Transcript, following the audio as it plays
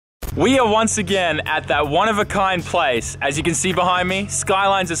We are once again at that one-of-a-kind place. As you can see behind me,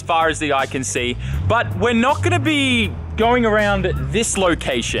 skylines as far as the eye can see. But we're not going to be going around this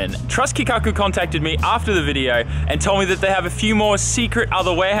location. Trust Kikaku contacted me after the video and told me that they have a few more secret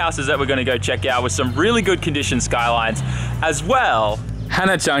other warehouses that we're going to go check out with some really good condition skylines as well.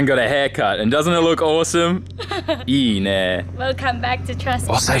 Hana-chan got a haircut and doesn't it look awesome? Welcome back to Trust.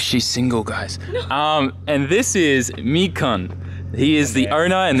 Also, she's single, guys. And this is Mikun. He is the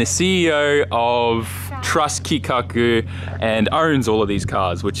owner and the CEO of Trust Kikaku and owns all of these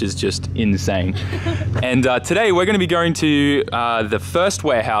cars, which is just insane. And today we're going to be going to the first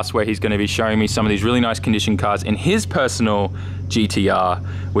warehouse where he's going to be showing me some of these really nice condition cars in his personal GTR,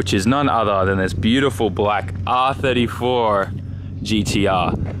 which is none other than this beautiful black R34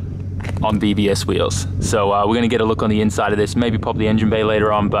 GTR on BBS wheels. So we're going to get a look on the inside of this, maybe pop the engine bay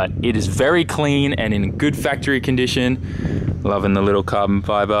later on, but it is very clean and in good factory condition. Loving the little carbon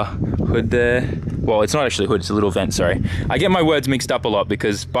fiber hood there. Well, it's not actually a hood, it's a little vent, sorry. I get my words mixed up a lot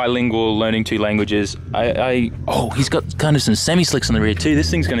because bilingual, learning two languages. Oh, he's got kind of some semi-slicks on the rear too.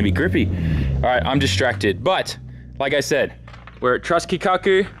 This thing's gonna be grippy. All right, I'm distracted. But, like I said, we're at Trust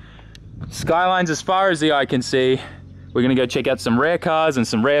Kikaku. Skylines as far as the eye can see. We're gonna go check out some rare cars and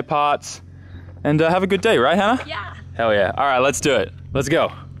some rare parts. And have a good day, right, Hannah? Yeah. Hell yeah. All right, let's do it. Let's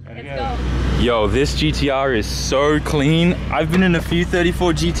go. Let's go. Yo, this GTR is so clean. I've been in a few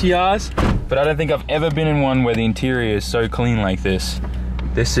 34 GTRs, but I don't think I've ever been in one where the interior is so clean like this.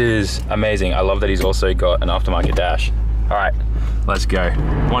 This is amazing. I love that he's also got an aftermarket dash. All right, let's go.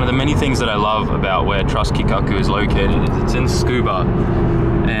 One of the many things that I love about where Trust Kikaku is located is it's in Tsukuba.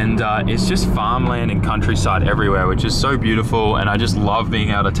 And it's just farmland and countryside everywhere, which is so beautiful. And I just love being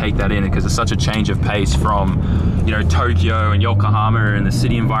able to take that in because it's such a change of pace from, you know, Tokyo and Yokohama and the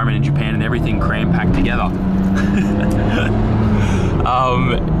city environment in Japan and everything cram packed together.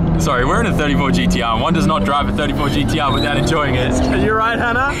 Sorry, we're in a 34 GTR and one does not drive a 34 GTR without enjoying it. Are you right,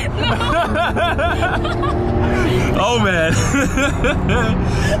 Hannah? No. Oh man.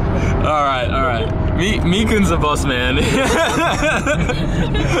 all right. Mikun's the boss man.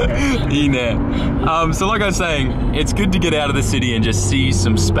 So like I was saying, it's good to get out of the city and just see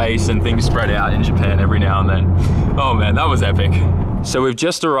some space and things spread out in Japan every now and then. Oh man, that was epic. So we've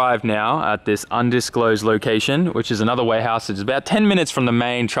just arrived now at this undisclosed location, which is another warehouse. It's about 10 minutes from the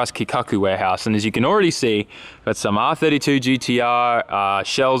main Trust Kikaku warehouse. And as you can already see, got some R32 GTR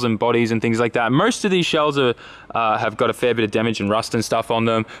shells and bodies and things like that. Most of these shells have got a fair bit of damage and rust and stuff on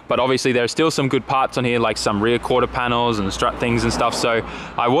them. But obviously there are still some good parts on here, like some rear quarter panels and strut things and stuff. So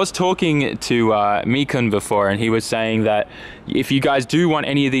I was talking to Mikun before, and he was saying that if you guys do want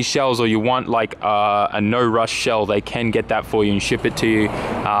any of these shells or you want like a no rust shell, they can get that for you and ship it to you.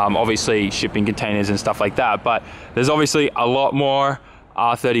 Obviously shipping containers and stuff like that, but there's obviously a lot more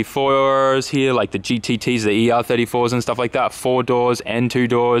R34s here, like the GTTs, the ER34s and stuff like that, 4 doors and 2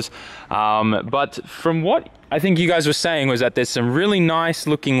 doors. But from what I think you guys were saying was that there's some really nice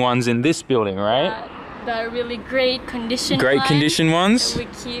looking ones in this building, right? The really great condition ones. We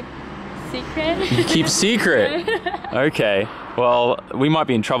keep secret. You keep secret? Okay. Well, we might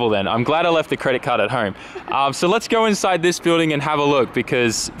be in trouble then. I'm glad I left the credit card at home. So let's go inside this building and have a look,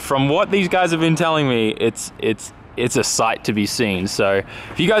 because from what these guys have been telling me, it's a sight to be seen. So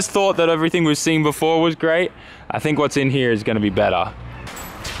if you guys thought that everything we've seen before was great, I think what's in here is going to be better.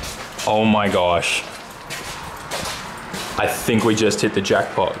 Oh my gosh. I think we just hit the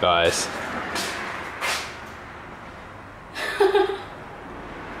jackpot, guys.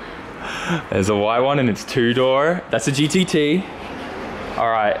 There's a white one and it's 2-door. That's a GTT. All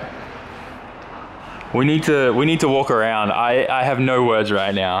right. We need to walk around. I have no words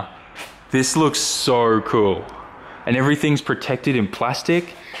right now. This looks so cool. And everything's protected in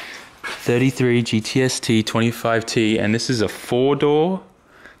plastic. 33 GTST 25T, and this is a 4-door.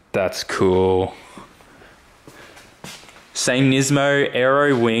 That's cool. Same Nismo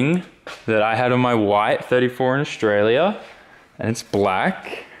Aero wing that I had on my white 34 in Australia, and it's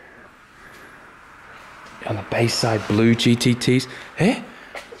black. On the base side, blue GTTs.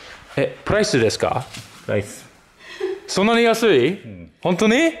 Price desu ka? Price. そんなに安い? 本当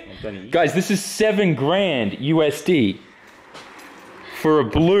に? Guys, this is $7 grand USD for a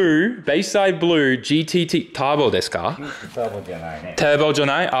blue, Bayside blue GTT. Turbo desu ka? Turbo じゃないね。 Turbo じゃ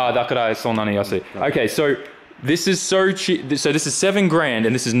ない? Ah, だからそんなに安い. Okay, so this is so cheap. So this is $7 grand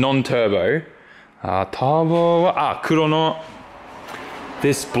and this is non-turbo. Turbo, kuro no.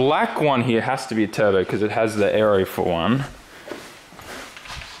 This black one here has to be a turbo because it has the aero for one.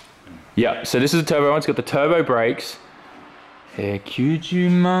 Yeah, so this is a turbo one. It's got the turbo brakes. 90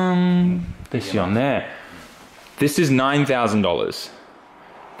万ですよね. This is $9,000.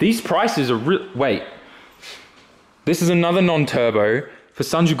 These prices are real. Wait. This is another non-turbo for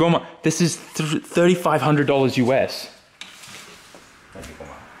Sanjugoma. This is $3,500 US.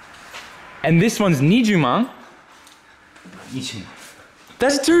 And this one's Nijuman.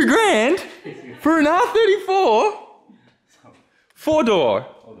 That's $2,000 for an R34. 4-door,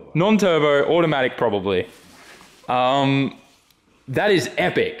 non-turbo, automatic probably. That is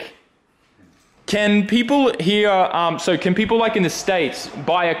epic. Can people here, so can people like in the States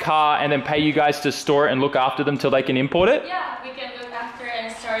buy a car and then pay you guys to store it and look after them till they can import it? Yeah, we can look after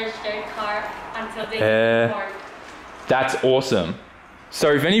and storage their car until they can import. That's awesome.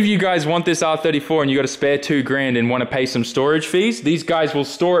 So if any of you guys want this R34 and you got a spare $2,000 and want to pay some storage fees, these guys will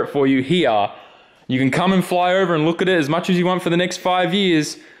store it for you here. You can come and fly over and look at it as much as you want for the next 5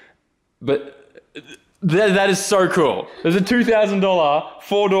 years. But that is so cool. There's a $2,000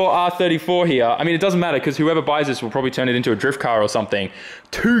 4-door R34 here. I mean, it doesn't matter because whoever buys this will probably turn it into a drift car or something.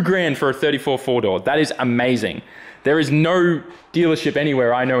 $2,000 for a 34 4-door. That is amazing. There is no dealership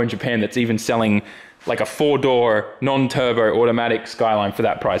anywhere I know in Japan that's even selling like a 4-door non-turbo automatic Skyline for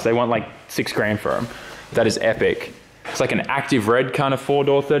that price. They want like $6,000 for them. That is epic. It's like an active red kind of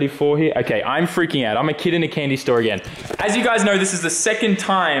 4-door 34 here. Okay, I'm freaking out. I'm a kid in a candy store again. As you guys know, this is the second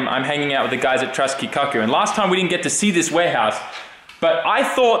time I'm hanging out with the guys at Trust Kikaku. And last time we didn't get to see this warehouse. But I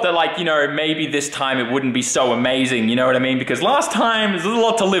thought that, like, you know, maybe this time it wouldn't be so amazing, you know what I mean? Because last time there's a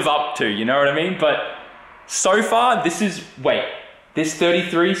lot to live up to, you know what I mean? But so far, this is, wait, this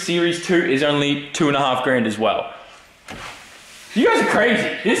 33 Series 2 is only $2,500 as well. You guys are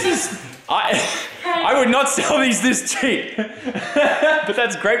crazy. This is, I would not sell these this cheap. But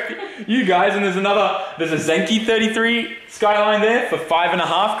that's great for you guys. And there's a Zenki 33 Skyline there for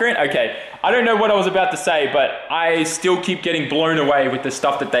 $5,500. Okay, I don't know what I was about to say, but I still keep getting blown away with the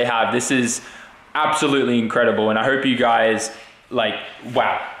stuff that they have. This is absolutely incredible. And I hope you guys, like,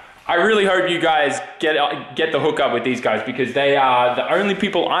 wow. I really hope you guys get the hookup with these guys because they are the only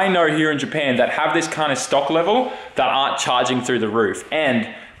people I know here in Japan that have this kind of stock level that aren't charging through the roof. And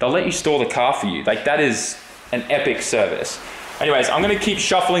they'll let you store the car for you. Like, that is an epic service. Anyways, I'm gonna keep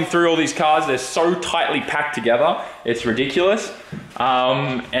shuffling through all these cars. They're so tightly packed together. It's ridiculous.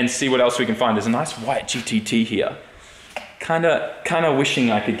 And see what else we can find. There's a nice white GTT here. Kinda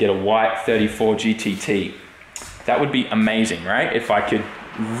wishing I could get a white 34 GTT. That would be amazing, right? If I could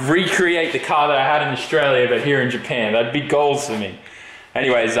recreate the car that I had in Australia, but here in Japan. That'd be goals for me.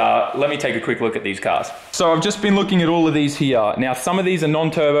 Anyways, let me take a quick look at these cars. So I've just been looking at all of these here. Now, some of these are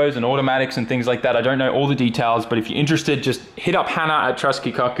non-turbos and automatics and things like that. I don't know all the details, but if you're interested, just hit up Hannah at Trust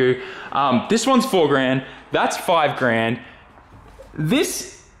Kikaku. This one's $4,000. That's $5,000.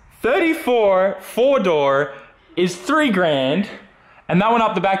 This 34 4-door is $3,000. And that one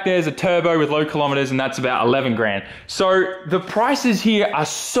up the back there is a turbo with low kilometers, and that's about $11,000. So the prices here are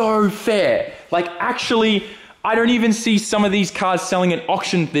so fair. Like, actually, I don't even see some of these cars selling at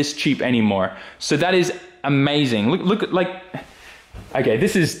auction this cheap anymore. So that is amazing. Look at, like, okay,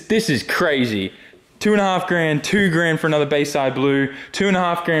 this is crazy. $2,500, $2,000 for another Bayside Blue,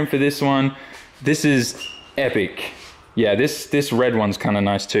 $2,500 for this one. This is epic. Yeah, this red one's kind of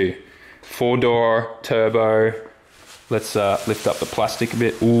nice too. 4-door turbo. Let's lift up the plastic a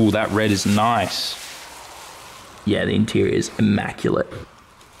bit. Ooh, that red is nice. Yeah, the interior is immaculate.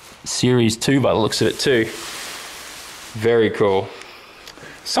 Series 2 by the looks of it too. Very cool.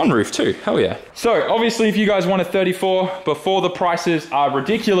 Sunroof too, hell yeah. So obviously if you guys want a 34 before the prices are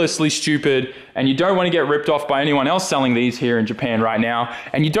ridiculously stupid and you don't want to get ripped off by anyone else selling these here in Japan right now,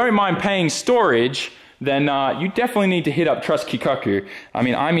 and you don't mind paying storage, then you definitely need to hit up Trust Kikaku. I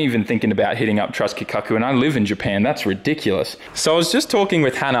mean, I'm even thinking about hitting up Trust Kikaku, and I live in Japan. That's ridiculous. So I was just talking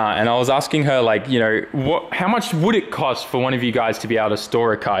with Hannah, and I was asking her, like, you know, how much would it cost for one of you guys to be able to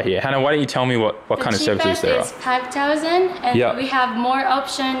store a car here? Hannah, why don't you tell me what kind of services there are? The cheapest is 5,000, and we have more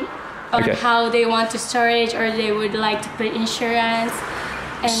option on how they want to storage, or they would like to put insurance.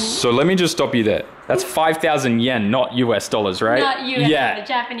 And so let me just stop you there. That's 5,000 yen, not US dollars, right? Not US, the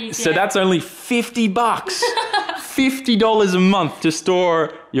Japanese yen. So that's only $50. $50 a month to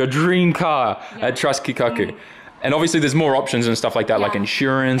store your dream car at Trust Kikaku. And obviously there's more options and stuff like that, like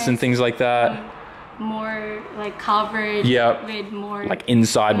insurance and things like that. More like coverage with more like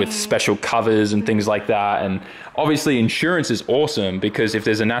inside with special covers and things like that. And obviously insurance is awesome because if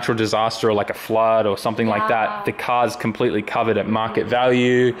there's a natural disaster or like a flood or something like that, the car's completely covered at market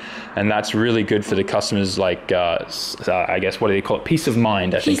value, and that's really good for the customers. Like I guess, what do they call it, peace of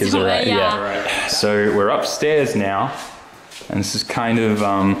mind, I think is the right. Right. So we're upstairs now, and this is kind of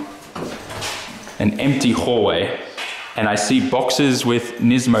an empty hallway, and I see boxes with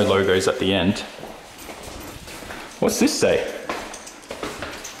Nismo logos at the end. What's this say?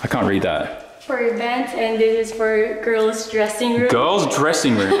 I can't read that. For events, and this is for girls' dressing room. Girls'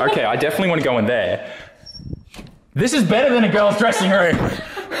 dressing room. Okay, I definitely want to go in there. This is better than a girl's dressing room.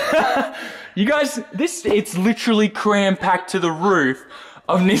 You guys, it's literally cram-packed to the roof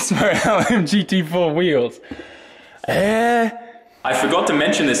of Nismo LM GT4 wheels. I forgot to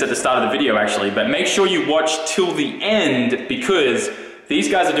mention this at the start of the video actually, but make sure you watch till the end because these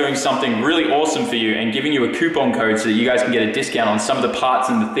guys are doing something really awesome for you and giving you a coupon code so that you guys can get a discount on some of the parts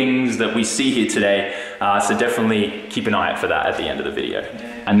and the things that we see here today. So definitely keep an eye out for that at the end of the video.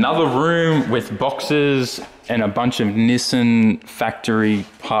 Another room with boxes and a bunch of Nissan factory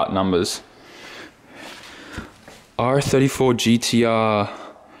part numbers. R34 GTR.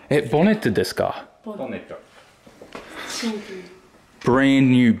 Bonnet desu ka? Bonnet. Brand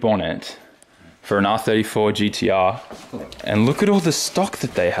new bonnet for an R34 GTR. And look at all the stock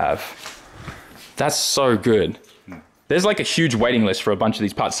that they have. That's so good. There's like a huge waiting list for a bunch of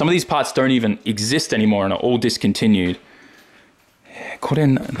these parts. Some of these parts don't even exist anymore and are all discontinued.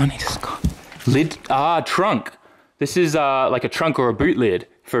 Lid, trunk. This is like a trunk or a boot lid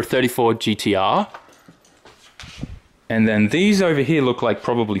for a 34 GTR. And then these over here look like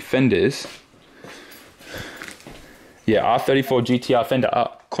probably fenders. Yeah, R34 GTR fender.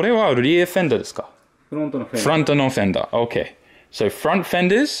 これは rear fender ですか? Front no fender. Okay. So front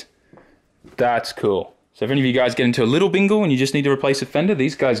fenders, that's cool. So if any of you guys get into a little bingle and you just need to replace a fender,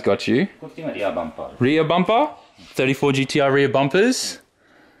 these guys got you. Rear bumper. 34 GTR rear bumpers.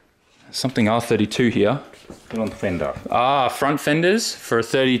 Something R32 here. Front fender. Front fenders for a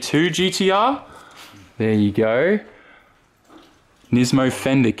 32 GTR. There you go. Nismo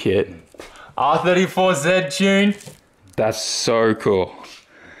fender kit. R34 Z tune. That's so cool.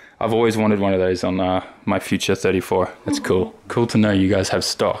 I've always wanted one of those on my future 34. That's cool. Cool to know you guys have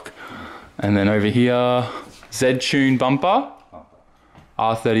stock. And then over here, Z tune bumper.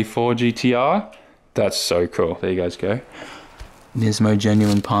 R34 GTR. That's so cool. There you guys go. Nismo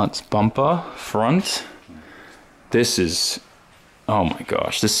genuine parts bumper front. This is, oh my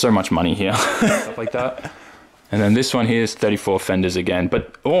gosh, there's so much money here. Stuff like that. And then this one here is 34 fenders again,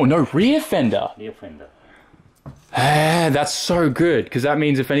 but oh no, rear fender. Rear fender. That's so good because that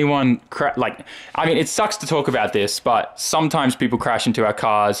means if anyone I mean, it sucks to talk about this, but sometimes people crash into our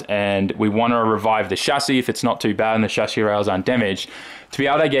cars and we want to revive the chassis if it's not too bad and the chassis rails aren't damaged. To be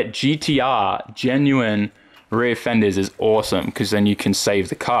able to get GTR genuine rear fenders is awesome because then you can save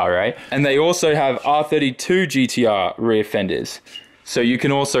the car, right? And they also have R32 GTR rear fenders. So you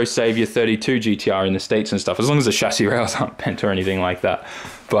can also save your 32 GTR in the States and stuff, as long as the chassis rails aren't bent or anything like that.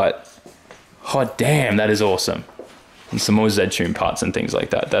 But, oh damn, that is awesome. And some more Z-tune parts and things like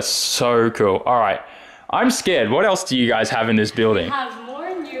that. That's so cool. All right, I'm scared. What else do you guys have in this building? We have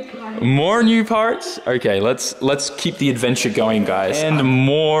more new parts. More new parts? Okay, let's keep the adventure going, guys. And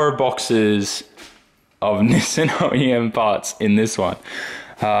more boxes of Nissan OEM parts in this one.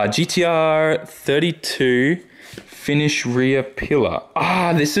 GTR 32 finish rear pillar.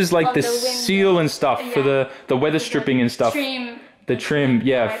 This is like the seal and stuff for the weather stripping and stuff. The trim,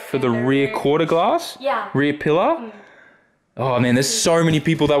 yeah, for the rear quarter glass. Yeah. Rear pillar. Oh man, there's so many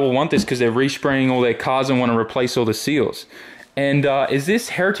people that will want this because they're respraying all their cars and want to replace all the seals. And is this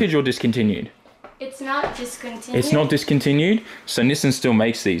heritage or discontinued? It's not discontinued. It's not discontinued, so Nissan still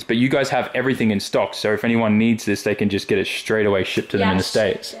makes these, but you guys have everything in stock, so if anyone needs this, they can just get it straight away shipped to them in the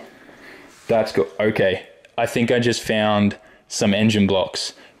States. Yeah. That's good. Okay, I think I just found some engine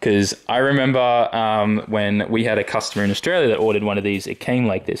blocks, because I remember when we had a customer in Australia that ordered one of these, it came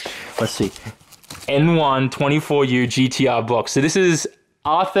like this. Let's see. N1 24U GTR block. So this is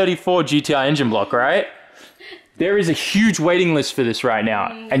R34 GTR engine block, right? There is a huge waiting list for this right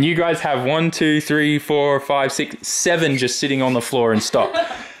now. And you guys have 1, 2, 3, 4, 5, 6, 7 just sitting on the floor in stock.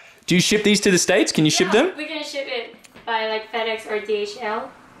 Do you ship these to the States? Can you ship them? We can ship it by like FedEx or DHL.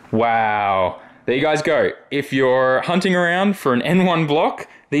 Wow. There you guys go. If you're hunting around for an N1 block,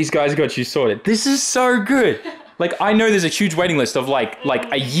 these guys got you sorted. This is so good. Like, I know there's a huge waiting list of like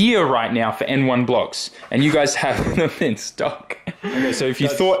a year right now for N1 blocks, and you guys have them in stock. Okay, so if you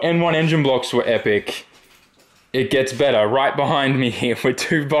thought N1 engine blocks were epic, it gets better. Right behind me here with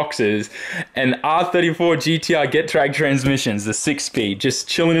 2 boxes, and R34 GTR Get Track transmissions, the 6-speed, just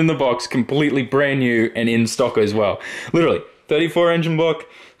chilling in the box, completely brand new and in stock as well. Literally, 34 engine block,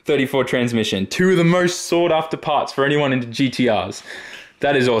 34 transmission. 2 of the most sought after parts for anyone into GTRs.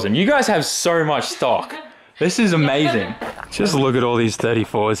 That is awesome. You guys have so much stock. This is amazing. Just look at all these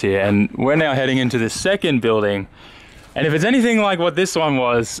 34s here, and we're now heading into the second building. And if it's anything like what this one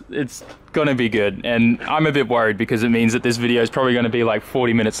was, it's gonna be good. And I'm a bit worried because it means that this video is probably gonna be like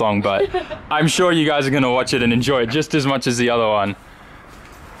 40 minutes long, but I'm sure you guys are gonna watch it and enjoy it just as much as the other one.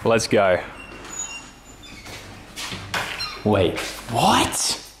 Let's go. Wait,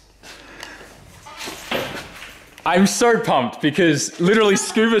 what? I'm so pumped because literally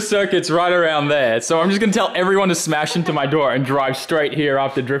scuba circuit's right around there. So I'm just gonna tell everyone to smash into my door and drive straight here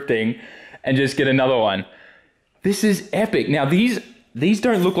after drifting and just get another one. This is epic. Now these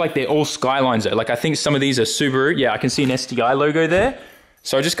don't look like they're all Skylines though. Like I think some of these are Subaru. Yeah, I can see an STI logo there.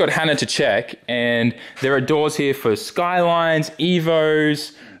 So I just got Hannah to check, and there are doors here for Skylines,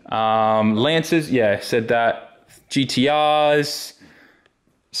 Evos, Lancers, yeah, said that, GTRs,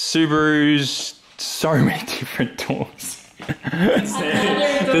 Subarus, so many different doors.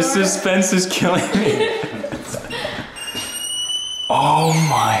 The suspense is killing me. Oh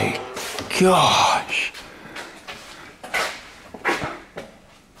my gosh.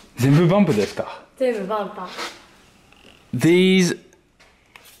 全部バンプですか? 全部バンパー. These,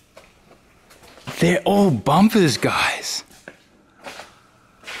 they're all bumpers, guys.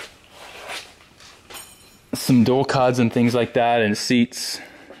 Some door cards and things like that, and seats.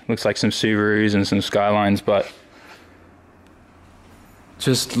 Looks like some Subarus and some Skylines, but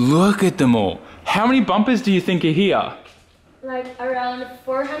just look at them all. How many bumpers do you think are here? Like around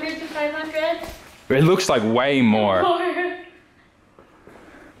 400 to 500. It looks like way more.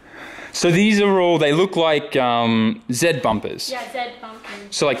 So these are all, they look like Z bumpers. Yeah, Z bumpers.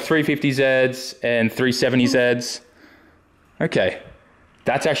 So like 350Zs and 370Zs. Okay,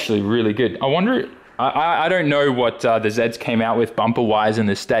 that's actually really good. I wonder, I don't know what the Zs came out with bumper-wise in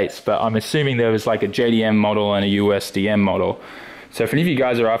the States, but I'm assuming there was like a JDM model and a USDM model. So if any of you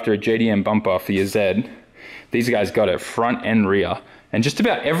guys are after a JDM bumper for your Z, these guys got it front and rear. And just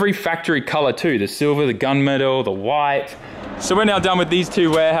about every factory color too, the silver, the gunmetal, the white. So we're now done with these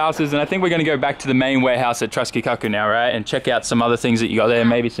two warehouses, and I think we're gonna go back to the main warehouse at Trust Kikaku now, right? And check out some other things that you got there,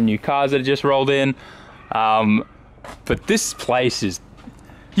 maybe some new cars that have just rolled in. But this place is,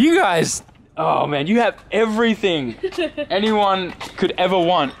 you guys, oh man, you have everything anyone could ever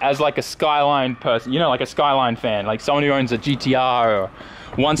want as like a Skyline person, you know, like a Skyline fan, like someone who owns a GTR or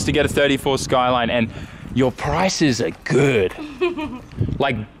wants to get a 34 Skyline, and your prices are good.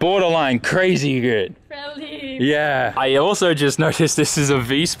 Like borderline crazy good. Friendly. Yeah. I also just noticed this is a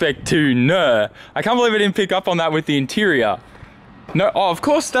V-Spec 2 NER. I can't believe I didn't pick up on that with the interior. No, oh, of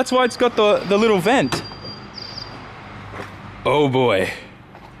course, that's why it's got the little vent. Oh boy.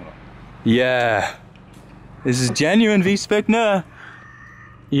 Yeah. This is genuine V-Spec NER.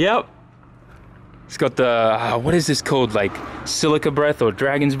 Yep. It's got the, what is this called? Like Silica Breath or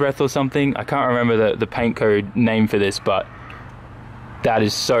Dragon's Breath or something? I can't remember the paint code name for this, but that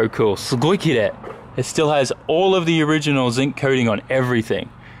is so cool. すごい綺麗. It still has all of the original zinc coating on everything.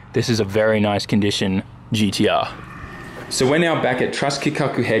 This is a very nice condition GTR. So we're now back at Trust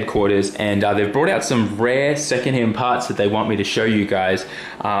Kikaku headquarters, and they've brought out some rare secondhand parts that they want me to show you guys.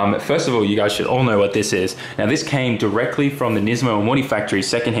 First of all, you guys should all know what this is. Now this came directly from the Nismo Omori factory,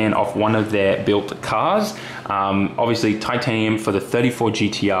 secondhand off one of their built cars. Obviously titanium for the 34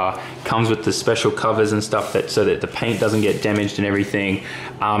 GTR, comes with the special covers and stuff so that the paint doesn't get damaged and everything.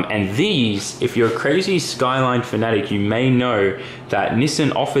 And these, if you're a crazy Skyline fanatic, you may know that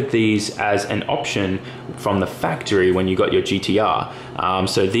Nissan offered these as an option from the factory when you got your GTR.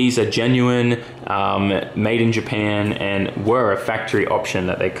 So these are genuine, made in Japan, and were a factory option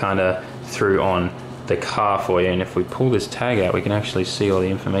that they kind of threw on the car for you. And if we pull this tag out, we can actually see all the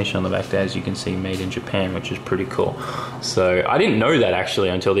information on the back there. As you can see, made in Japan, which is pretty cool. So I didn't know that actually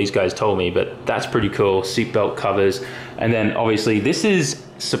until these guys told me, but that's pretty cool. Seatbelt covers. And then obviously this is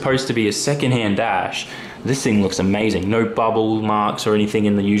supposed to be a secondhand dash. This thing looks amazing. No bubble marks or anything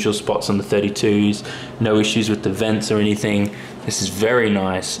in the usual spots on the 32s. No issues with the vents or anything. This is very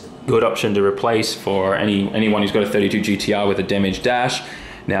nice. Good option to replace for anyone who's got a 32 GTR with a damaged dash.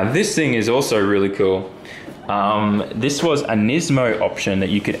 Now this thing is also really cool. This was a Nismo option that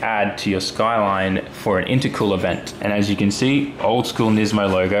you could add to your Skyline for an intercooler vent. And as you can see, old school Nismo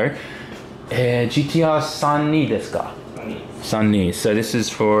logo. GTR Sanni desu ka? Sanni. So this is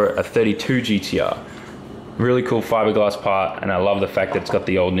for a 32 GTR. Really cool fiberglass part, and I love the fact that it's got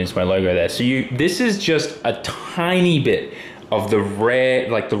the old Nismo logo there. So this is just a tiny bit of the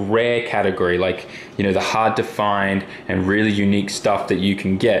rare category, like, you know, the hard to find and really unique stuff that you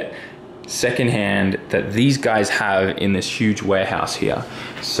can get secondhand that these guys have in this huge warehouse here.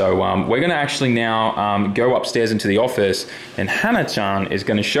 So we're gonna actually now go upstairs into the office, and Hannah-chan is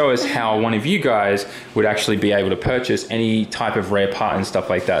gonna show us how one of you guys would actually be able to purchase any type of rare part and stuff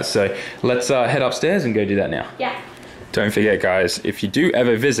like that. So let's head upstairs and go do that now. Yeah. Don't forget, guys, if you do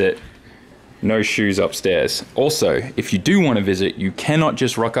ever visit, no shoes upstairs. Also, if you do want to visit, you cannot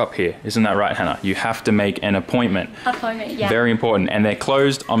just rock up here. Isn't that right, Hannah? You have to make an appointment. Appointment, yeah. Very important. And they're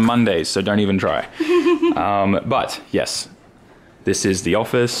closed on Mondays, so don't even try. But yes, this is the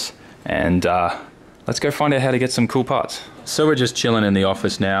office, and let's go find out how to get some cool parts. So we're just chilling in the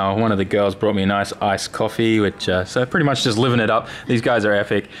office now. One of the girls brought me a nice iced coffee, which, so pretty much just living it up. These guys are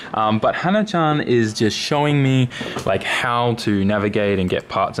epic. But Hannah-chan is just showing me like how to navigate and get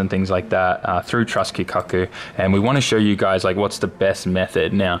parts and things like that through Trust Kikaku. And we want to show you guys like what's the best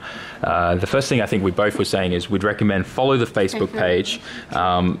method. Now, the first thing I think we both were saying is we'd recommend follow the Facebook page.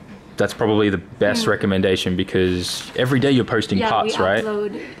 That's probably the best recommendation because every day you're posting parts, right? Yeah, we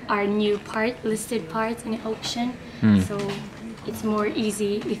upload our new listed parts in the auction. So it's more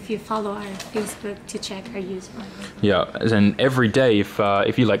easy if you follow our Facebook to check our used parts. Yeah, and every day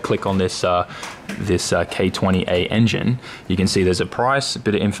if you like click on this K20A engine, you can see there's a price, a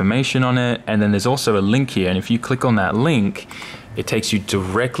bit of information on it, and then there's also a link here. And if you click on that link, it takes you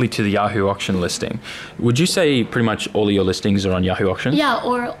directly to the Yahoo auction listing. Would you say pretty much all of your listings are on Yahoo auction? Yeah,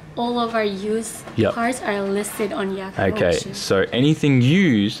 or all of our used parts are listed on Yahoo Okay, auction. so anything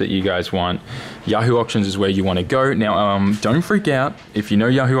used that you guys want, Yahoo auctions is where you want to go. Now, don't freak out. If you know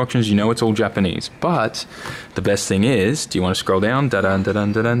Yahoo auctions, you know it's all Japanese. But the best thing is, do you want to scroll down? Da-dun,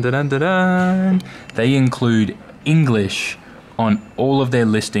 da-dun, da-dun, da-dun, da-dun. They include English on all of their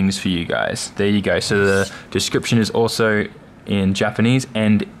listings for you guys. There you go. So the description is also in Japanese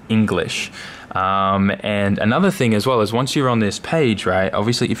and English. And another thing as well is once you're on this page, right,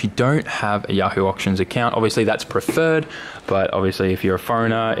 obviously if you don't have a Yahoo Auctions account, obviously that's preferred, but obviously if you're a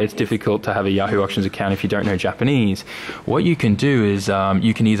foreigner, it's difficult to have a Yahoo Auctions account if you don't know Japanese. What you can do is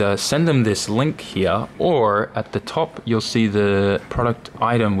you can either send them this link here, or at the top you'll see the product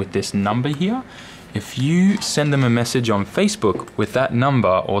item with this number here. If you send them a message on Facebook with that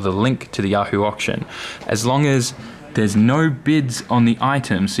number or the link to the Yahoo auction, as long as there's no bids on the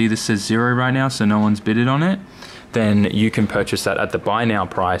item, see this says 0 right now, so no one's bidded on it, then you can purchase that at the buy now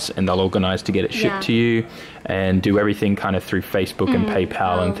price and they'll organize to get it shipped to you and do everything kind of through Facebook and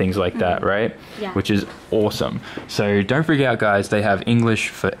PayPal and things like that, right? Yeah. Which is awesome. So don't freak out, guys. They have English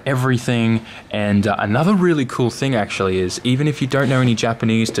for everything. And another really cool thing actually is even if you don't know any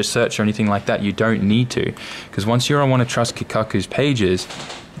Japanese to search or anything like that, you don't need to. Because once you're on one of Trust Kikaku's pages,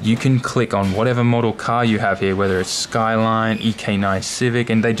 you can click on whatever model car you have here, whether it's Skyline, EK9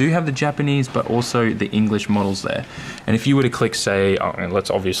 Civic, and they do have the Japanese, but also the English models there. And if you were to click, say, let's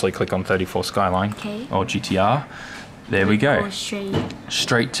obviously click on 34 Skyline or GTR, there we go.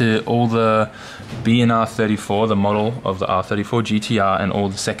 Straight to all the B and R34, the model of the R34 GTR, and all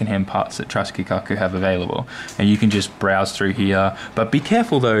the secondhand parts that Trust Kikaku have available. And you can just browse through here. But be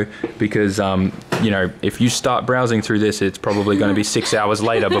careful though, because you know, if you start browsing through this, it's probably going to be 6 hours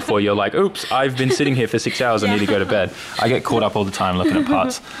later before you're like, oops, I've been sitting here for 6 hours, I need to go to bed. I get caught up all the time looking at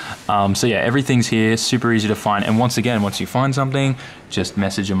parts. So yeah, everything's here, super easy to find. And once again, once you find something, just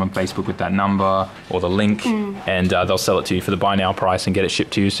message them on Facebook with that number or the link, and they'll sell it to you for the buy now price and get it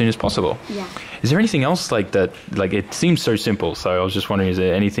shipped to you as soon as possible. Yeah. Is there anything else like that? Like, it seems so simple, so I was just wondering, is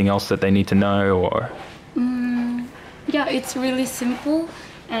there anything else that they need to know, or? Yeah, it's really simple.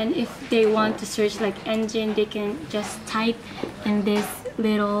 And if they want to search like engine, they can just type in this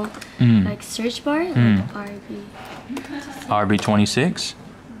little like search bar, like RB26.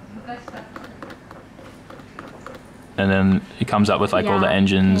 And then it comes up with like all the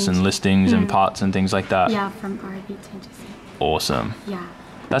engines and listings and parts and things like that. Yeah, from RB26. Awesome. Yeah.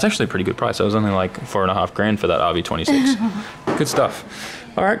 That's actually a pretty good price. That was only like $4.5 grand for that RB26. Good stuff.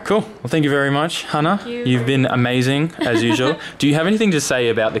 All right, cool. Well, thank you very much, Hannah. Thank you. You've been amazing as usual. Do you have anything to say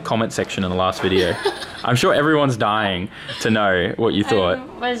about the comment section in the last video? I'm sure everyone's dying to know what you thought.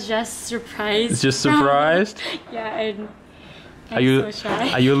 I was just surprised. Just surprised? Yeah, I'm so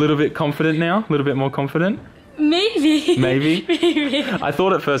shy. Are you a little bit confident now? A little bit more confident? Maybe. Maybe? Maybe. I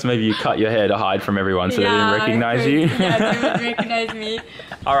thought at first maybe you cut your hair to hide from everyone so they didn't recognize you. Yeah, they would recognize me.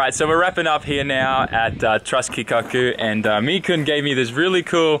 All right, so we're wrapping up here now at Trust Kikaku, and Mikun gave me this really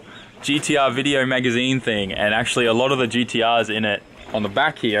cool GTR video magazine thing, and actually a lot of the GTRs in it on the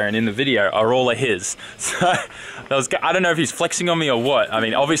back here and in the video are all of his. So I don't know if he's flexing on me or what. I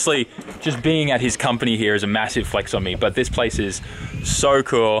mean, obviously just being at his company here is a massive flex on me, but this place is so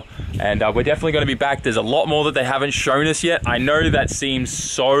cool, and we're definitely going to be back. There's a lot more that they haven't shown us yet. I know that seems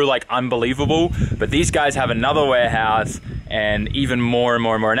so like unbelievable, but these guys have another warehouse and even more and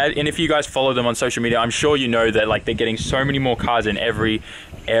more and more. And if you guys follow them on social media, I'm sure you know that like they're getting so many more cars in every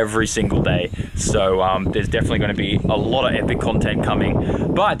single day. So there's definitely going to be a lot of epic content coming.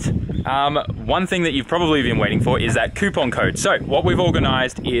 But one thing that you've probably been waiting for is that coupon code. So what we've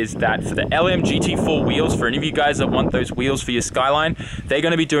organized is that for the LM GT4 wheels, for any of you guys that want those wheels for your Skyline, they're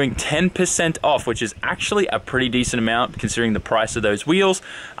going to be doing 10% off, which is actually a pretty decent amount considering the price of those wheels.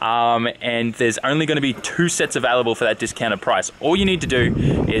 And there's only going to be 2 sets available for that discounted price. All you need to do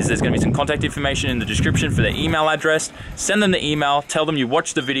is there's going to be some contact information in the description for their email address. Send them the email, tell them you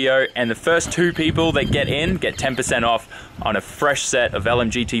watched the video, and the first 2 people that get in get 10% off on a fresh set of LM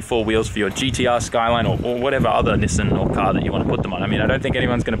GT4 wheels for your GTR, Skyline, or whatever other Nissan or car that you want to put them on. I mean, I don't think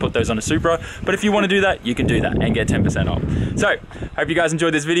anyone's going to put those on a Supra, but if you want to do that, you can do that and get 10% off. So, hope you guys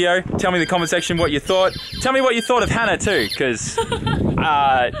enjoyed this video. Tell me in the comment section what you thought. Tell me what you thought of Hannah too, because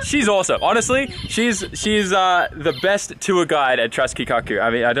she's awesome. Honestly, she's the best tour guide at Trust Kikaku. I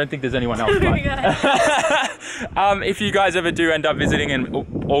mean, I don't think there's anyone else. If you guys ever do end up visiting and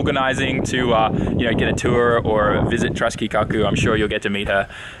organizing to you know, get a tour or visit Trust Kikaku, I'm sure you'll get to meet her,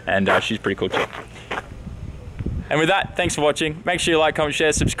 and she's pretty cool too. And with that, thanks for watching. Make sure you like, comment,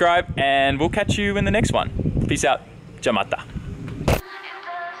 share, subscribe, and we'll catch you in the next one. Peace out. Jamata.